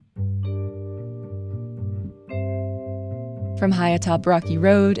From high atop Rocky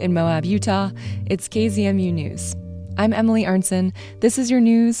Road in Moab, Utah, it's KZMU News. I'm Emily Arnson. This is your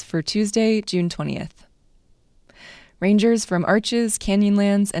news for Tuesday, June 20th. Rangers from Arches,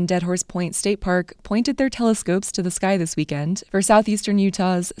 Canyonlands, and Dead Horse Point State Park pointed their telescopes to the sky this weekend for southeastern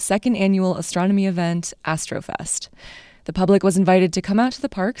Utah's second annual astronomy event, Astrofest. The public was invited to come out to the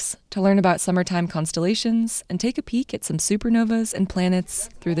parks to learn about summertime constellations and take a peek at some supernovas and planets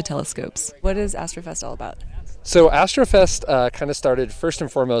through the telescopes. What is Astrofest all about? So Astrofest kind of started first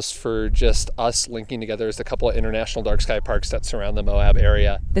and foremost for just us linking together as a couple of international dark sky parks that surround the Moab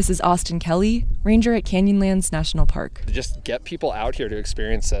area. This is Austin Kelly, ranger at Canyonlands National Park. To just get people out here to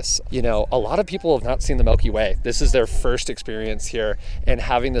experience this. You know, a lot of people have not seen the Milky Way. This is their first experience here, and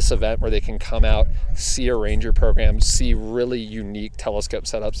having this event where they can come out, see a ranger program, see really unique telescope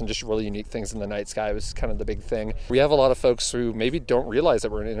setups and just really unique things in the night sky was kind of the big thing. We have a lot of folks who maybe don't realize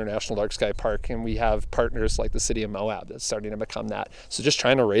that we're an international dark sky park, and we have partners like the city of Moab that's starting to become that. So just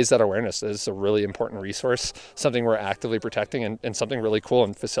trying to raise that awareness is a really important resource, something we're actively protecting and something really cool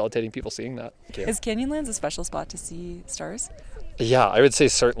and facilitating people seeing that. Is Canyonlands a special spot to see stars? Yeah, I would say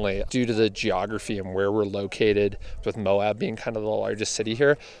certainly. Due to the geography and where we're located, with Moab being kind of the largest city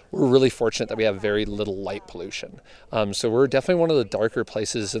here, we're really fortunate that we have very little light pollution. So we're definitely one of the darker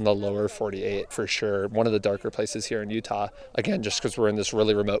places in the lower 48 for sure. One of the darker places here in Utah, again, just because we're in this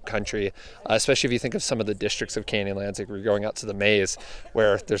really remote country, especially if you think of some of the districts of Canyonlands, like we're going out to the maze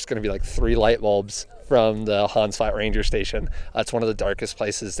where there's going to be like 3 light bulbs from the Hans Flat Ranger Station. It's one of the darkest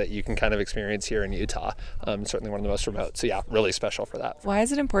places that you can kind of experience here in Utah. Certainly one of the most remote. So yeah, really special for that. Why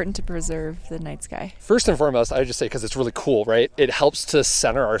is it important to preserve the night sky? First and foremost, I would just say because it's really cool, right? It helps to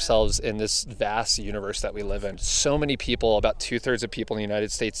center ourselves in this vast universe that we live in. So many people, about 2/3 of people in the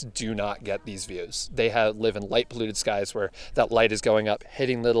United States, do not get these views. They live in light polluted skies where that light is going up,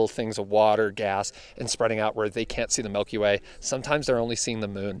 hitting little things of water, gas, and spreading out where they can't see the Milky Way. Sometimes they're only seeing the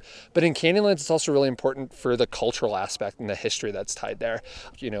moon. But in Canyonlands, it's also really important for the cultural aspect and the history that's tied there.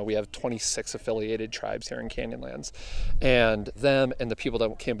 You know, we have 26 affiliated tribes here in Canyonlands, and them and the people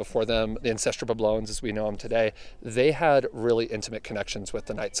that came before them, the ancestral Puebloans as we know them today, they had really intimate connections with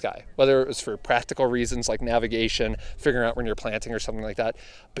the night sky, whether it was for practical reasons like navigation, figuring out when you're planting or something like that,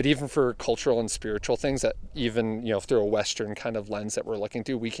 but even for cultural and spiritual things that even, you know, through a Western kind of lens that we're looking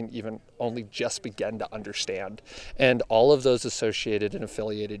through, we can even only just begin to understand. And all of those associated and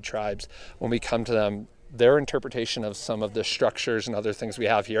affiliated tribes, when we come to them, their interpretation of some of the structures and other things we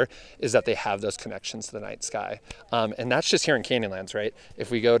have here is that they have those connections to the night sky. And that's just here in Canyonlands, right?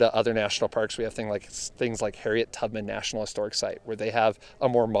 If we go to other national parks, we have things like Harriet Tubman National Historic Site, where they have a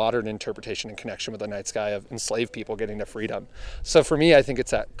more modern interpretation and connection with the night sky of enslaved people getting to freedom. So for me, I think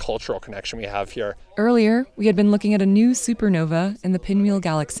it's that cultural connection we have here. Earlier, we had been looking at a new supernova in the Pinwheel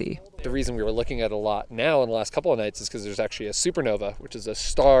Galaxy. The reason we were looking at it a lot now in the last couple of nights is because there's actually a supernova, which is a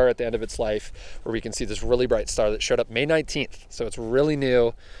star at the end of its life, where we can see this really bright star that showed up May 19th. So it's really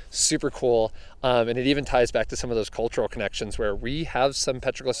new, super cool. And it even ties back to some of those cultural connections where we have some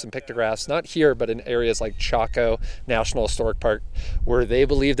petroglyphs and pictographs, not here, but in areas like Chaco National Historic Park, where they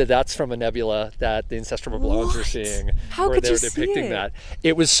believe that that's from a nebula that the ancestral Puebloans were seeing. How where could they you were depicting see it? that.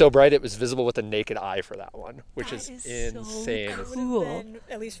 It was so bright, it was visible with the naked eye for that one, which is insane. So cool.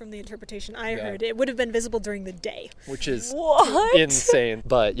 At least from the interpretation I heard, it would have been visible during the day. Which is What? insane.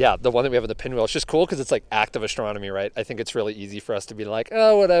 But yeah, the one that we have in the Pinwheel, it's just cool because it's like active astronomy, right? I think it's really easy for us to be like,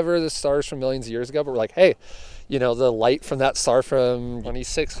 oh, whatever, the star's from millions of years ago. But we're like, hey, you know, the light from that star from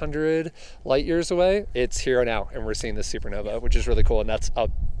 2,600 light years away, it's here now. And we're seeing this supernova, which is really cool. And that's a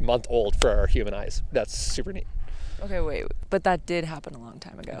month old for our human eyes. That's super neat. Okay, wait, but that did happen a long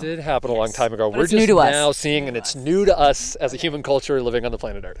time ago. It did happen a long time ago. But We're it's just new to us. now seeing, and it's new to us as a human culture living on the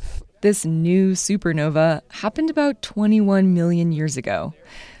planet Earth. This new supernova happened about 21 million years ago.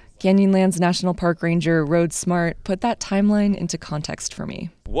 Canyonlands National Park Ranger Rhodes Smart put that timeline into context for me.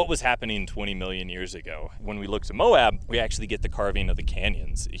 What was happening 20 million years ago? When we look to Moab, we actually get the carving of the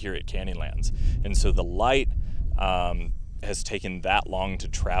canyons here at Canyonlands. And so the light has taken that long to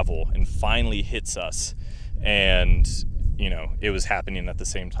travel and finally hits us. And, you know, it was happening at the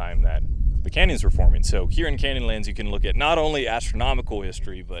same time that the canyons were forming. So here in Canyonlands, you can look at not only astronomical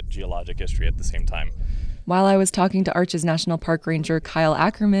history, but geologic history at the same time. While I was talking to Arches National Park Ranger Kyle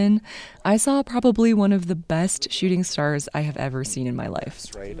Ackerman, I saw probably one of the best shooting stars I have ever seen in my life.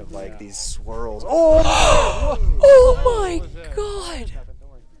 Right, of like these swirls. Oh! Oh my God!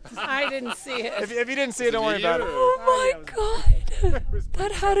 I didn't see it. If you didn't see it, don't worry about it. Oh my God!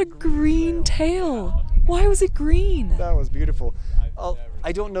 That had a green tail. Why was it green? That was beautiful.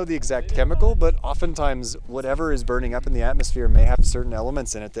 I don't know the exact chemical, but oftentimes whatever is burning up in the atmosphere may have certain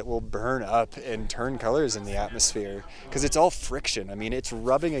elements in it that will burn up and turn colors in the atmosphere, because it's all friction. I mean, it's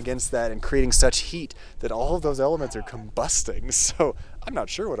rubbing against that and creating such heat that all of those elements are combusting. So I'm not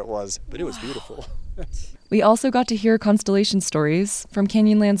sure what it was, but it was beautiful. We also got to hear constellation stories from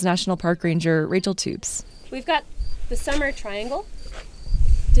Canyonlands National Park Ranger Rachel Tubes. We've got the Summer Triangle,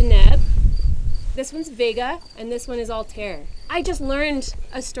 Deneb. This one's Vega, and this one is Altair. I just learned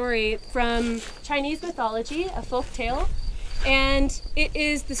a story from Chinese mythology, a folk tale, and it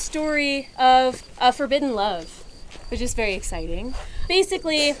is the story of a forbidden love, which is very exciting.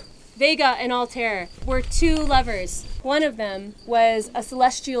 Basically, Vega and Altair were two lovers. One of them was a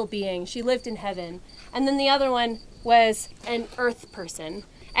celestial being. She lived in heaven. And then the other one was an earth person.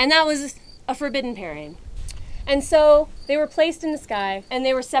 And that was a forbidden pairing. And so they were placed in the sky, and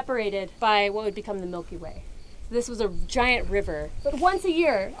they were separated by what would become the Milky Way. This was a giant river. But once a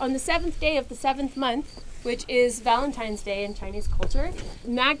year, on the 7th day of the 7th month, which is Valentine's Day in Chinese culture,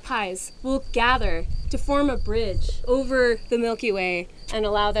 magpies will gather to form a bridge over the Milky Way and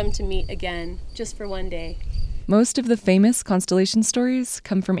allow them to meet again, just for one day. Most of the famous constellation stories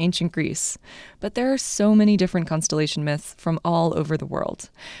come from ancient Greece, but there are so many different constellation myths from all over the world.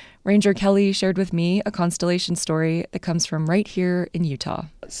 Ranger Kelly shared with me a constellation story that comes from right here in Utah.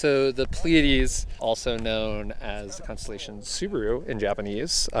 So the Pleiades, also known as the constellation Subaru in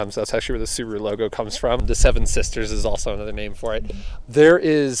Japanese, so that's actually where the Subaru logo comes from. The Seven Sisters is also another name for it. There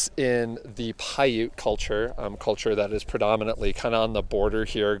is in the Paiute culture, culture that is predominantly kind of on the border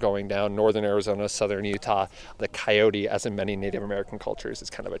here going down northern Arizona, southern Utah, the coyote, as in many Native American cultures, is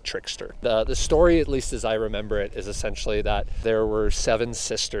kind of a trickster. The story, at least as I remember it, is essentially that there were 7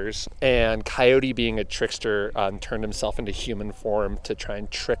 sisters, and Coyote, being a trickster, turned himself into human form to try and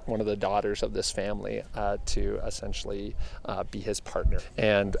trick one of the daughters of this family to essentially be his partner.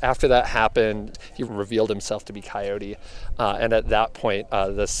 And after that happened, he revealed himself to be Coyote. And at that point,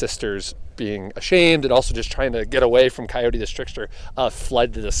 the sisters, being ashamed and also just trying to get away from Coyote, this trickster,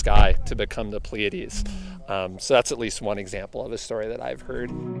 fled to the sky to become the Pleiades. So that's at least one example of a story that I've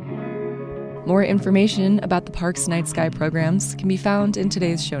heard. More information about the park's night sky programs can be found in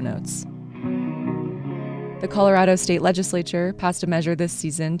today's show notes. The Colorado State Legislature passed a measure this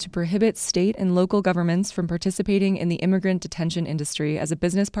season to prohibit state and local governments from participating in the immigrant detention industry as a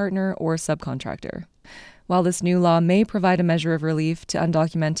business partner or subcontractor. While this new law may provide a measure of relief to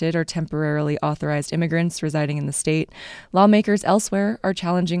undocumented or temporarily authorized immigrants residing in the state, lawmakers elsewhere are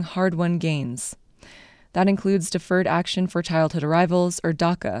challenging hard-won gains. That includes Deferred Action for Childhood Arrivals, or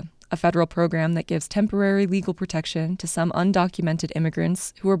DACA, a federal program that gives temporary legal protection to some undocumented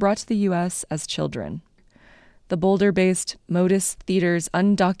immigrants who were brought to the U.S. as children. The Boulder-based Modus Theater's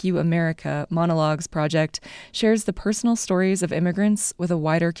Undocu America Monologues project shares the personal stories of immigrants with a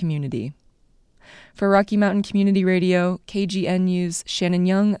wider community. For Rocky Mountain Community Radio, KGNU's Shannon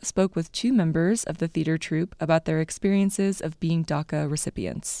Young spoke with 2 members of the theater troupe about their experiences of being DACA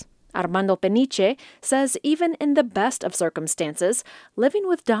recipients. Armando Peniche says even in the best of circumstances, living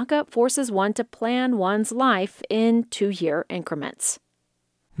with DACA forces one to plan one's life in 2-year increments.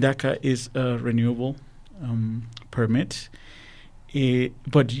 DACA is a renewable permit,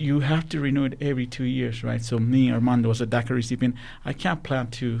 but you have to renew it every 2 years, right? So me, Armando, as a DACA recipient, I can't plan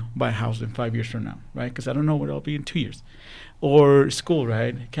to buy a house in 5 years from now, right? Because I don't know where I'll be in 2 years. Or school,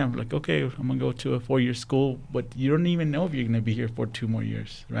 right? I can't be like, okay, I'm going to go to a 4-year school, but you don't even know if you're going to be here for 2 more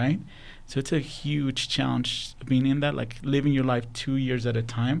years, right? So it's a huge challenge being in that, like living your life 2 years at a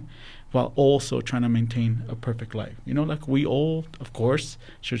time while also trying to maintain a perfect life. You know, like we all, of course,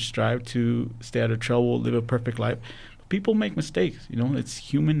 should strive to stay out of trouble, live a perfect life. But people make mistakes, you know, it's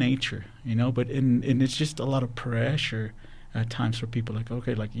human nature, you know, and it's just a lot of pressure at times for people like,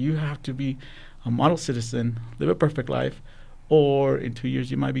 okay, like you have to be a model citizen, live a perfect life, or in 2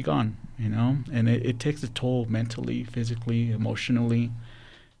 years you might be gone, you know, and it takes a toll mentally, physically, emotionally.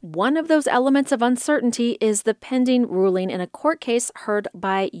 One of those elements of uncertainty is the pending ruling in a court case heard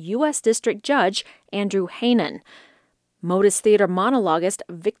by U.S. District Judge Andrew Hanen. Modus Theater monologuist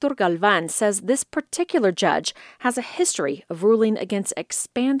Victor Galvan says this particular judge has a history of ruling against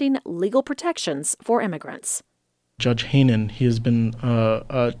expanding legal protections for immigrants. Judge Hanen, he has been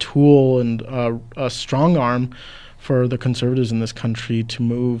a tool and a strong arm for the conservatives in this country to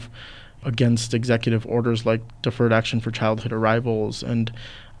move against executive orders like Deferred Action for Childhood Arrivals and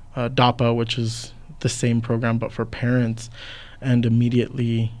DAPA, which is the same program but for parents, and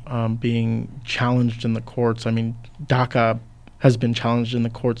immediately being challenged in the courts. I mean, DACA has been challenged in the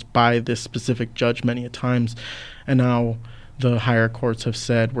courts by this specific judge many a times, and now the higher courts have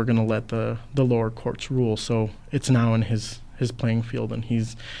said we're going to let the lower courts rule. So it's now in his playing field, and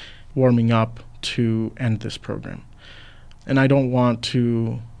he's warming up to end this program. And I don't want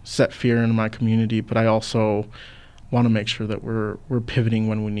to set fear in my community, but I also want to make sure that we're pivoting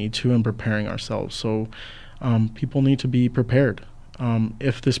when we need to and preparing ourselves. So people need to be prepared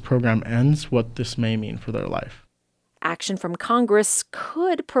if this program ends, what this may mean for their life. Action from Congress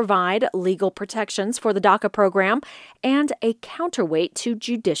could provide legal protections for the DACA program and a counterweight to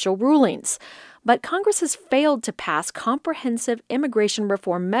judicial rulings. But Congress has failed to pass comprehensive immigration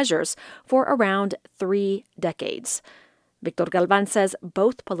reform measures for around 3 decades. Victor Galvan says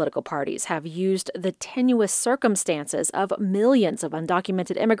both political parties have used the tenuous circumstances of millions of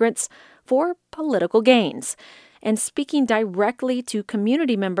undocumented immigrants for political gains. And speaking directly to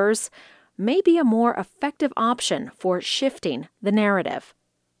community members may be a more effective option for shifting the narrative.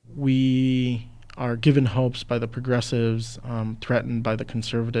 We are given hopes by the progressives, threatened by the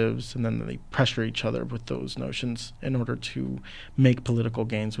conservatives, and then they pressure each other with those notions in order to make political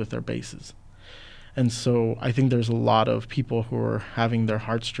gains with their bases. And so I think there's a lot of people who are having their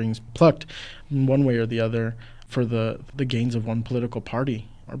heartstrings plucked in one way or the other for the gains of one political party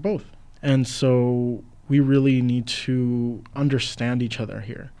or both. And so we really need to understand each other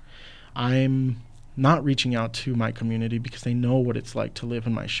here. I'm not reaching out to my community because they know what it's like to live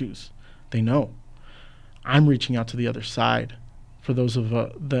in my shoes. They know. I'm reaching out to the other side for those of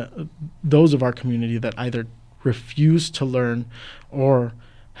our community that either refuse to learn or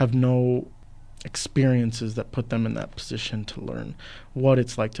have no experiences that put them in that position to learn what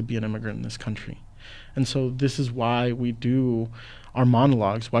it's like to be an immigrant in this country. And so this is why we do our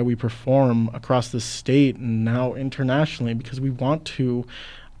monologues, why we perform across the state and now internationally, because we want to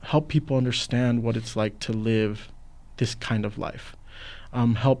help people understand what it's like to live this kind of life.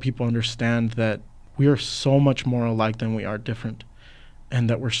 Help people understand that we are so much more alike than we are different, and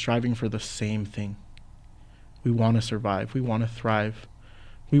that we're striving for the same thing. We want to survive. We want to thrive.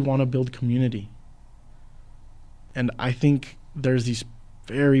 We want to build community. And I think there's these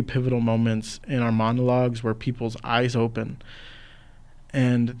very pivotal moments in our monologues where people's eyes open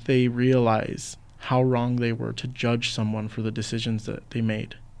and they realize how wrong they were to judge someone for the decisions that they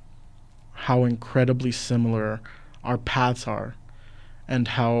made, how incredibly similar our paths are, and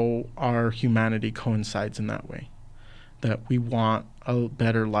how our humanity coincides in that way. That we want a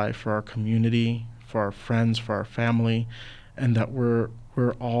better life for our community, for our friends, for our family, and that we're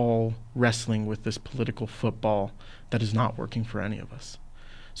all wrestling with this political football that is not working for any of us.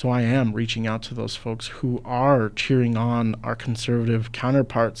 So I am reaching out to those folks who are cheering on our conservative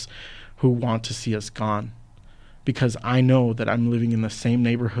counterparts who want to see us gone, because I know that I'm living in the same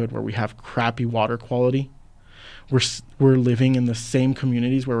neighborhood where we have crappy water quality. We're living in the same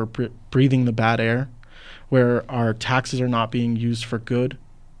communities where we're breathing the bad air, where our taxes are not being used for good,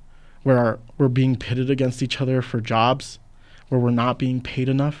 where we're being pitted against each other for jobs, where we're not being paid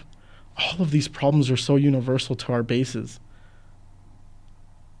enough. All of these problems are so universal to our bases.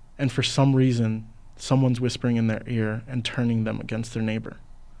 And for some reason, someone's whispering in their ear and turning them against their neighbor.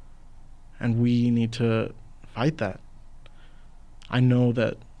 And we need to fight that. I know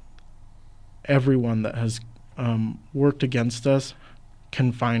that everyone that has worked against us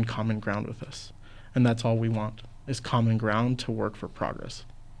can find common ground with us. And that's all we want, is common ground to work for progress.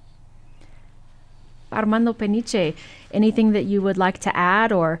 Armando Peniche, anything that you would like to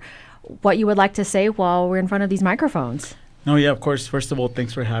add or what you would like to say while we're in front of these microphones? No, yeah, of course. First of all,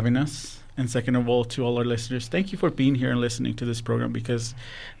 thanks for having us. And second of all, to all our listeners, thank you for being here and listening to this program, because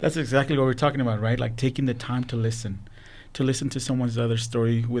that's exactly what we're talking about, right? Like taking the time to listen to someone's other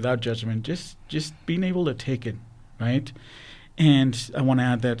story without judgment, just being able to take it, right? And I want to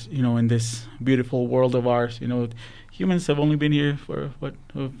add that, in this beautiful world of ours, humans have only been here for,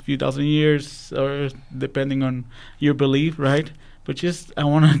 a few thousand years, or depending on your belief, right? But I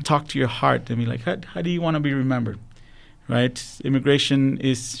want to talk to your heart and be like, how do you want to be remembered, right? Immigration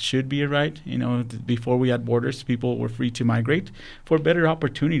should be a right. Before we had borders, people were free to migrate for better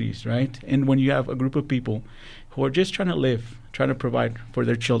opportunities, right? And when you have a group of people who are just trying to live, trying to provide for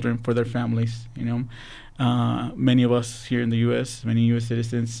their children, for their families, many of us here in the U.S., many U.S.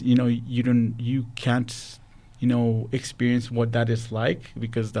 citizens, you can't, experience what that is like,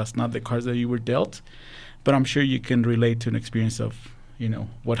 because that's not the cards that you were dealt. But I'm sure you can relate to an experience of,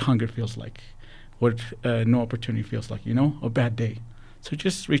 what hunger feels like, what no opportunity feels like, a bad day. So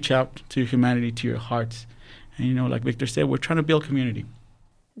just reach out to humanity, to your hearts. And, like Victor said, we're trying to build community.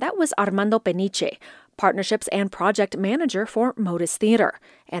 That was Armando Peniche, Partnerships and Project Manager for Modus Theater,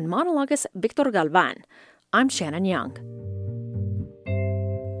 and monologuist Victor Galvan. I'm Shannon Young.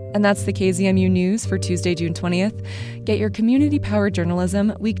 And that's the KZMU News for Tuesday, June 20th. Get your community-powered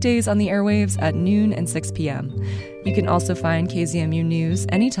journalism weekdays on the airwaves at noon and 6 p.m. You can also find KZMU News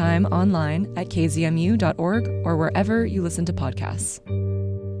anytime online at kzmu.org or wherever you listen to podcasts.